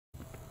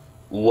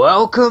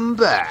Welcome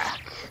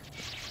back.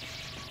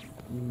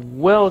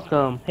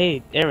 Welcome.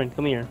 Hey, Aaron,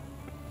 come here.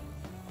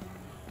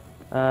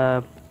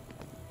 Uh,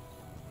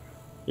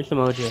 here's some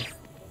OJ.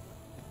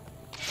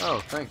 Oh,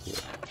 thank you.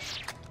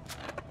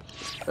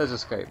 There's a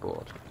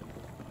skateboard.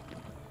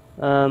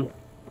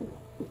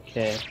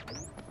 Okay.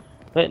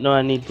 Wait, no,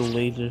 I need the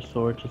laser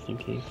sword just in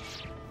case.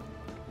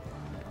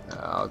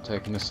 I'll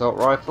take an assault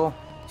rifle.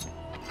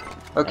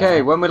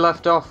 Okay, when we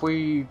left off,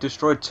 we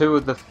destroyed 2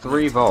 of the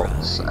 3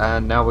 vaults,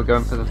 and now we're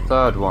going for the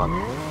 3rd one.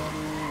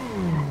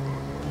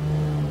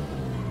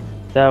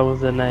 That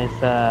was a nice,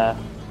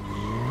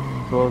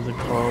 what was it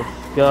called?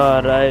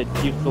 God, I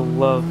used to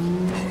love,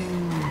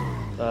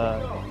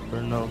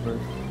 Burnover.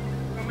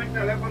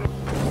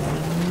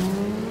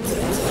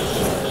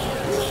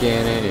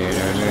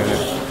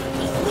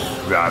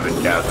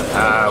 Driving down the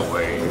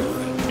highway.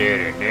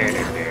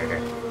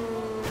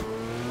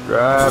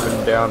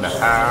 Driving down the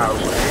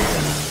highway.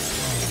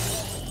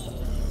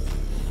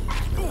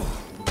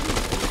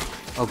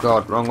 Oh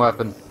god, wrong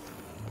weapon.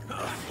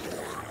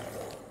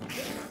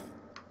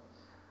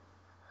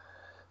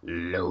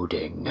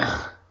 Loading.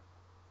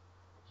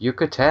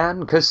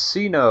 Yucatan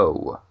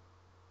Casino.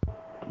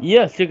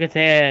 Yes,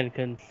 Yucatan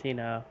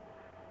Casino.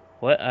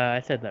 What?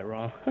 I said that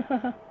wrong.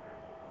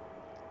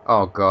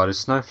 Oh god, is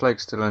Snowflake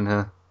still in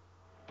here?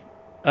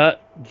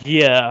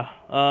 Yeah.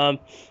 I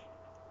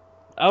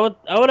would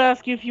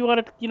ask you if you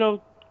want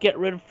to, get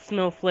rid of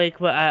Snowflake,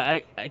 but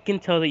I can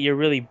tell that you're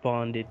really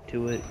bonded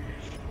to it,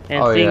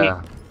 and Oh seeing it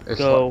yeah, it's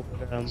go.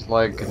 it's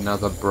like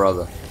another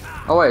brother.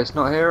 Oh wait, it's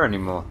not here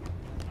anymore.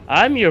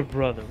 I'm your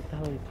brother. What the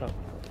hell are you talking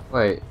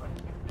Wait,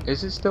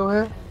 is it still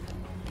here?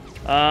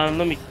 about?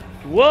 Let me.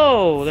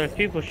 Whoa! There's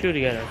people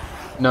shooting at us.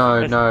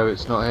 No, no,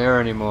 it's not here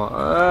anymore.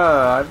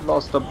 Ah, I've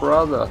lost a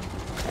brother.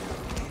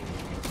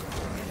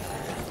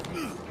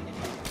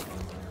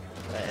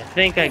 I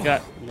think I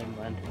got. Never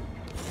mind.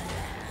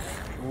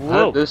 I Whoa!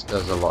 hope this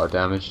does a lot of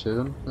damage to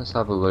them. Let's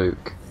have a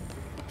look.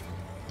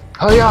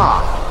 Oh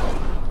yeah!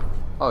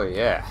 Oh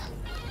yeah.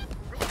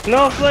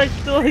 Snowflake's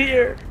still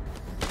here.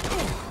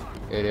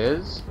 It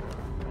is?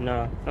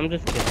 No, I'm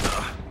just kidding.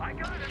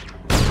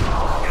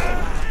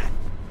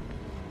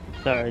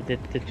 Sorry, did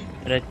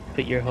I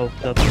put your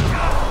hopes up?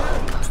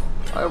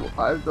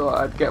 I thought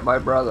I'd get my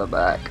brother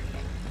back.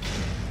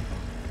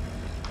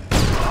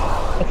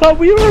 I thought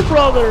we were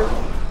brothers.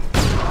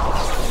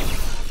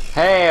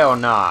 Hell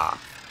nah!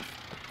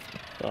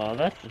 Oh,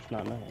 that's just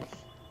not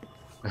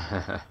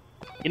nice.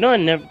 You know, I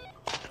never.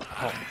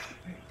 Oh,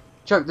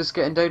 Chuck, this is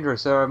getting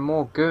dangerous. There are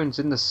more goons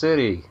in the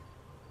city.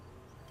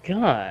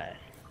 God.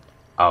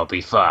 I'll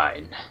be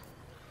fine.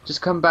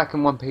 Just come back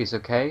in one piece,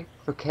 okay?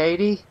 For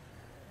Katie?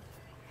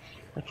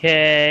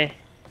 Okay.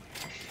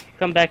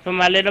 Come back for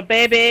my little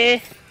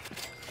baby.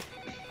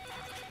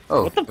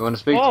 Oh, What the- you want to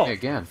speak to oh. me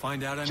again?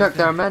 Find out Chuck,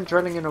 there are anything? men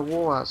drilling in a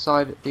wall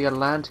outside the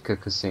Atlantica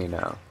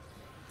casino.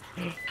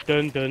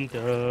 Dun dun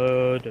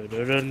dun dun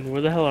dun dun.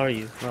 Where the hell are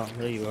you? Oh,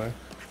 there you are.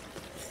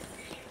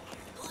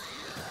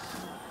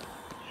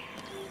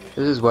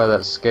 This is where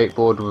that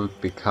skateboard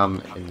would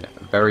become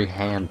very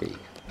handy.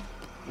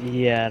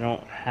 Yeah, I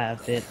don't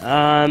have it.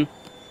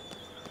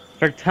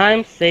 For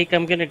time's sake,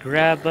 I'm gonna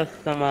grab us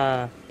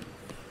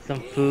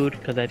some food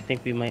because I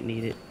think we might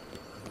need it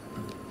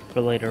for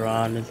later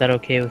on. Is that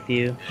okay with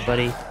you,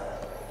 buddy?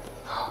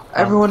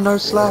 Everyone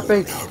knows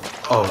Slappy!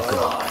 Oh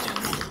god.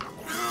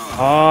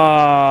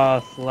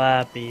 Oh,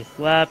 Slappy,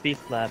 Slappy,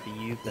 Slappy,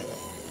 you bet.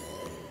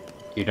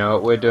 You know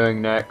what we're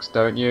doing next,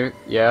 don't you?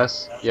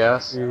 Yes,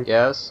 yes,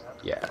 yes,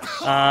 yes.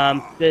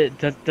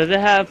 Does it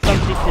have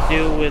something to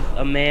do with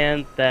a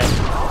man that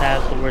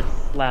has the word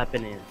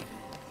slapping in?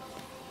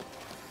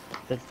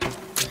 Is that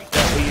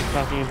what you're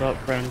talking about,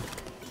 friend?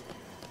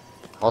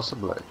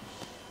 Possibly.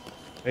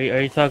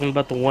 Are you talking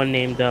about the one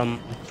named,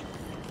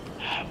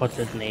 what's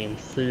his name?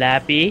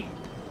 Slappy?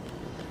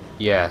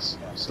 Yes,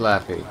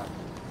 Slappy.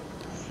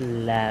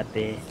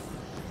 Slappy.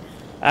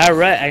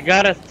 Alright, I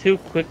got us 2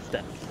 quick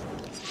steps.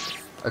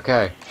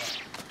 Okay.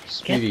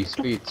 Speedy,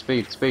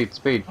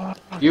 speed.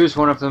 Use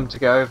one of them to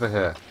get over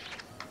here.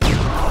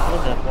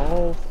 What the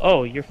balls?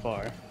 Oh, you're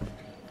far.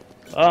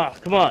 Ah,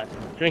 come on.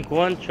 Drink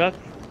one, Chuck.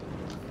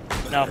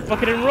 Now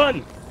fuck it and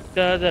run!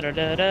 Come on,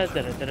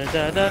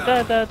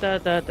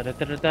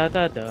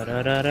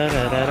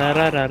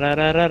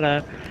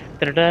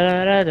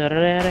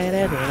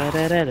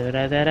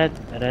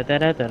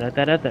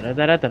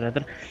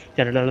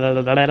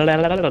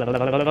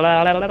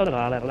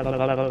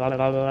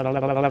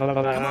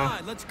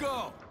 let's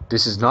go.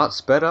 This is not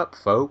sped up,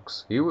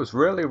 folks. He was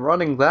really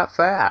running that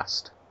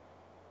fast.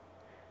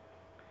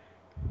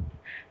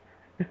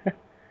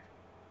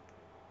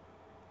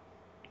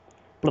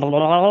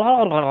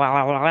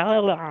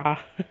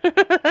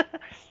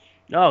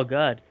 Oh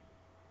god.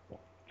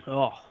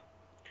 Oh.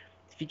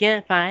 If you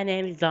can't find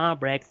any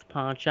Zombrex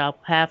pawn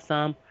shop, have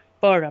some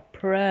for a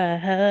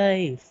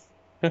price.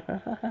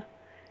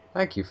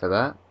 Thank you for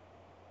that.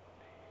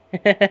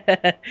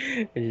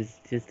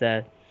 just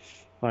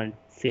wanted to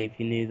see if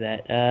you knew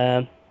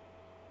that.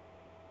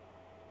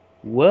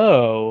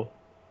 Whoa.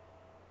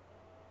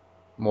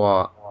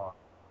 What?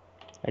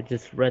 I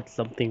just read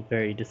something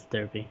very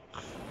disturbing.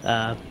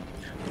 Am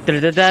I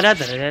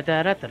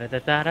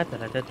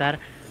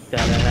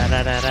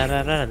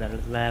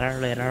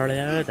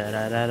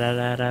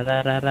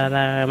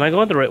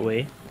going the right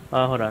way?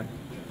 Hold on.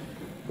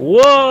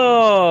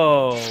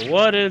 Whoa!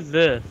 What is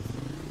this?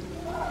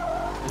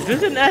 Is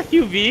this an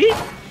SUV?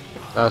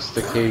 That's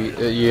the key.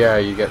 Yeah,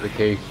 you get the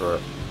key for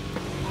it.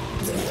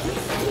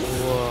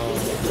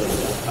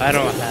 Whoa. I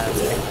don't have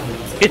it.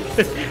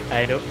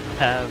 I don't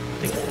have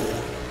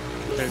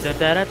the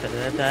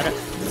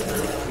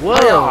Whoa!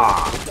 Hiya!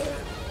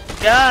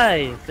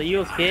 Guys, are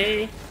you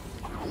okay?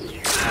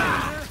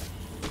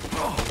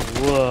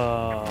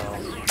 Whoa.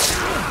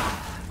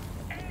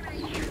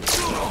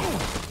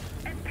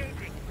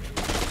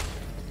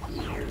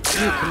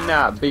 You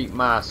cannot beat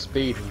my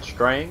speed and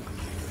strength.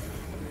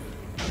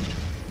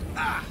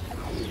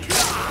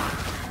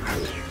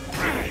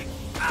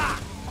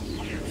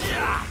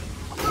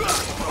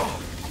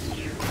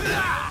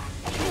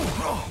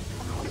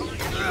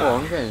 Oh,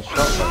 I'm getting shot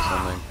by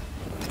something.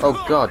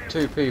 Oh god,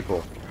 2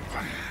 people.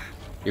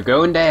 You're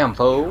going down,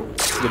 fool.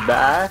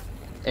 Goodbye.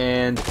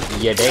 And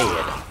you're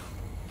dead.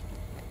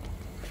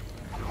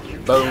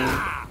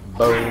 Boom,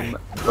 boom,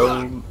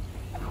 boom.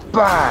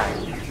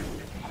 Bang!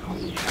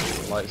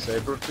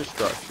 Lightsaber of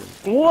destruction.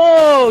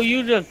 Whoa!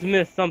 You just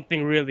missed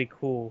something really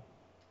cool.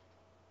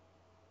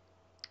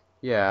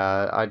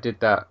 Yeah, I did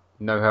that.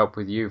 No help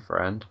with you,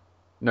 friend.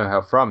 No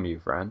help from you,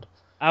 friend.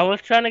 I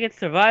was trying to get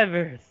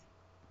survivors.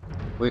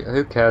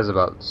 Who cares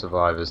about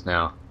survivors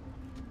now?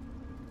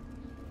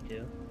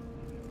 Yeah.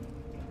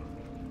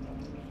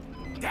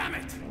 Damn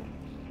it!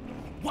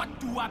 What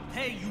do I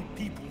pay you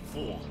people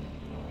for?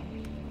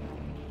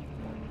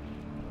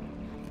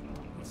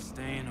 We're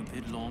staying a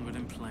bit longer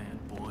than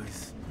planned,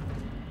 boys.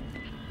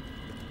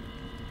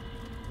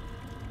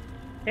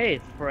 Hey,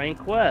 it's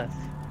Frank West.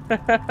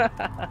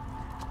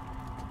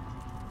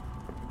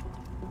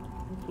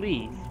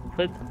 Please,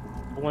 put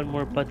one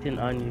more button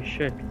on your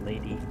shirt,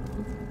 lady.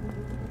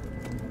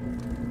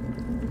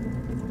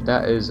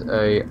 That is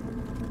a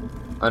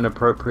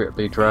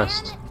inappropriately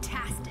dressed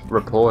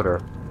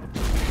reporter.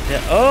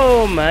 Yeah,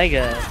 oh my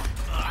god.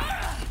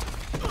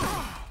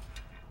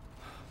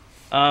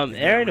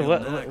 Aaron,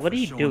 what are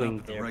you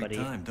doing there,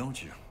 buddy?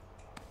 Don't you?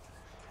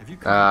 Have you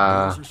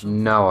got or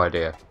something? No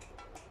idea.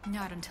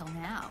 Not until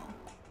now.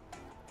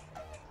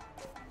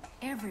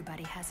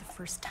 Everybody has a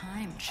first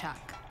time,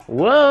 Chuck.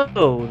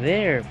 Whoa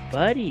there,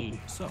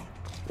 buddy. So,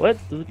 What?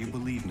 you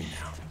believe me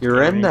now?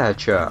 You're in there, You're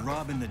Chuck.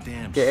 robbing the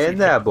damn Get in city.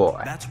 there,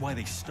 boy. That's why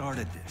they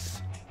started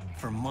this.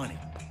 For money.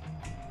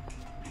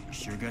 You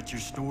sure got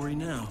your story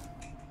now.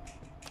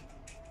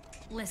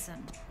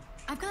 Listen,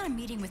 I've got a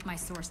meeting with my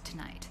source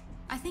tonight.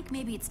 I think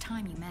maybe it's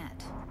time you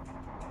met.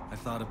 I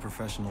thought a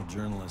professional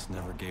journalist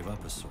never gave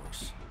up a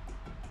source.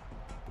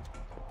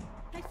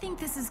 I think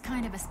this is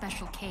kind of a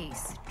special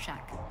case,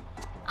 Chuck.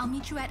 I'll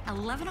meet you at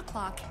 11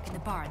 o'clock in the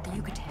bar at the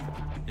Yucatan.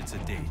 It's a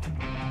date.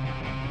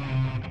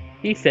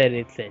 He said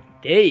it's a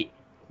date.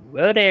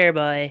 Whoa there,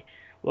 boy.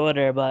 Whoa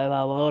there, boy.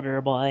 Whoa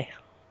there, boy.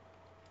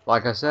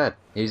 Like I said,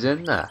 he's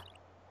in there.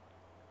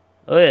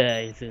 Oh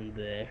yeah, he's in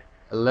there.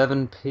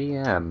 11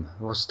 p.m.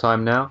 What's the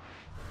time now?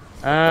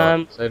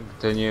 Save,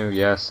 continue,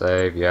 yes,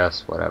 save,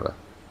 yes, whatever.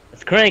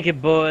 Let's crank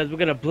it, boys. We're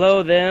gonna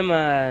blow them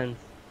on.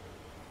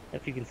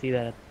 If you can see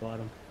that at the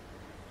bottom,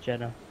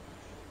 Jenna.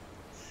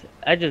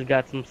 I just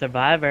got some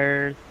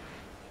survivors.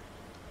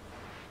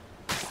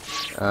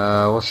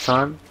 What's the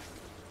time?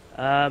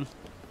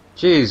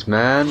 Jeez,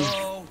 man.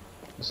 Hello?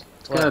 It's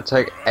gonna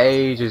take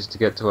ages to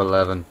get to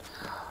 11.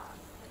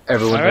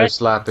 Everyone go Alright.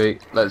 Slappy.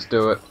 Let's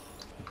do it.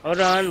 Hold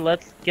on,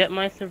 let's get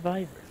my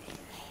survivors.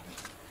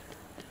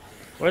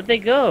 Where'd they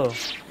go?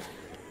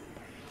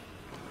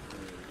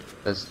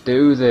 Let's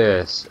do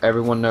this.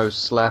 Everyone knows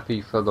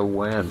Slappy for the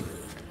win.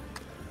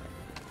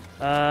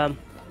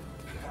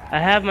 I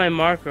have my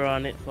marker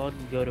on it, so I'll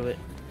just go to it.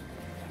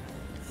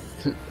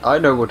 I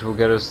know what will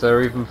get us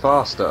there even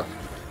faster.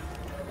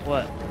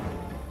 What?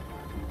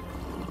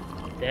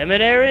 Damn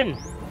it, Aaron!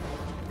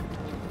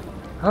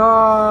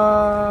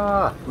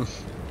 Ah!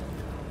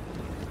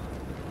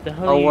 The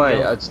hell Oh you wait,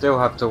 go? I'd still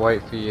have to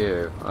wait for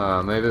you.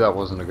 Maybe that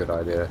wasn't a good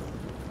idea.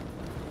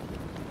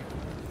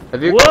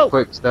 Have you Whoa! got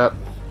quick step?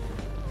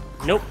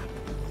 Nope.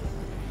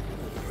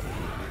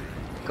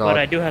 God. But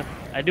I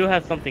do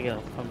have something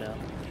else. Calm down.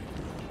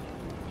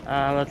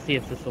 Let's see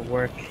if this will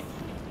work.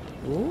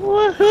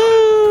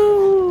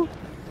 Woohoo!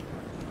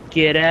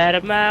 Get out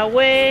of my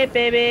way,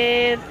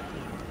 babies!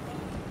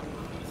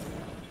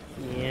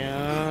 Yeah.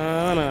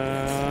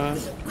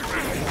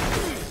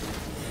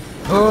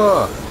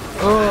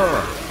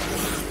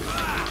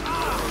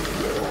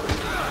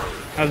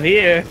 I'm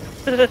here.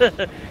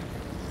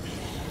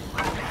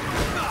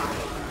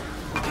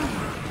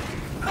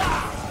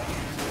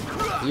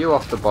 You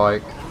off the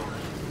bike.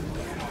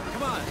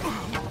 Come on.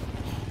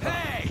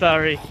 Hey!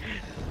 Sorry.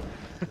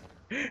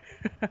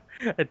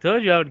 I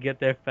told you I would get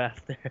there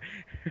faster.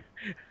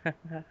 What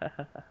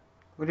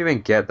do you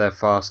mean get there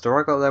faster?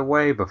 I got there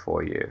way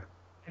before you.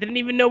 I didn't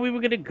even know we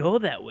were gonna go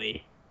that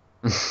way.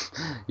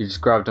 You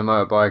just grabbed a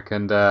motorbike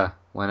and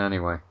went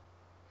anyway.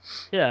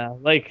 Yeah,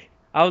 like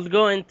I was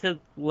going to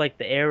like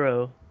the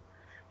arrow,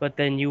 but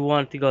then you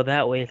wanted to go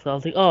that way, so I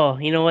was like, oh,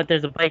 you know what?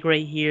 There's a bike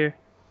right here.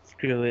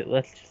 Screw it.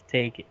 Let's just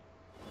take it.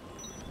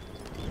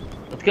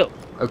 Let's go.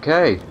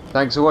 Okay,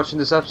 thanks for watching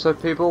this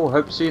episode, people.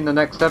 Hope to see you in the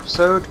next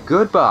episode.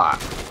 Goodbye.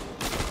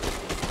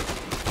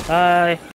 Bye.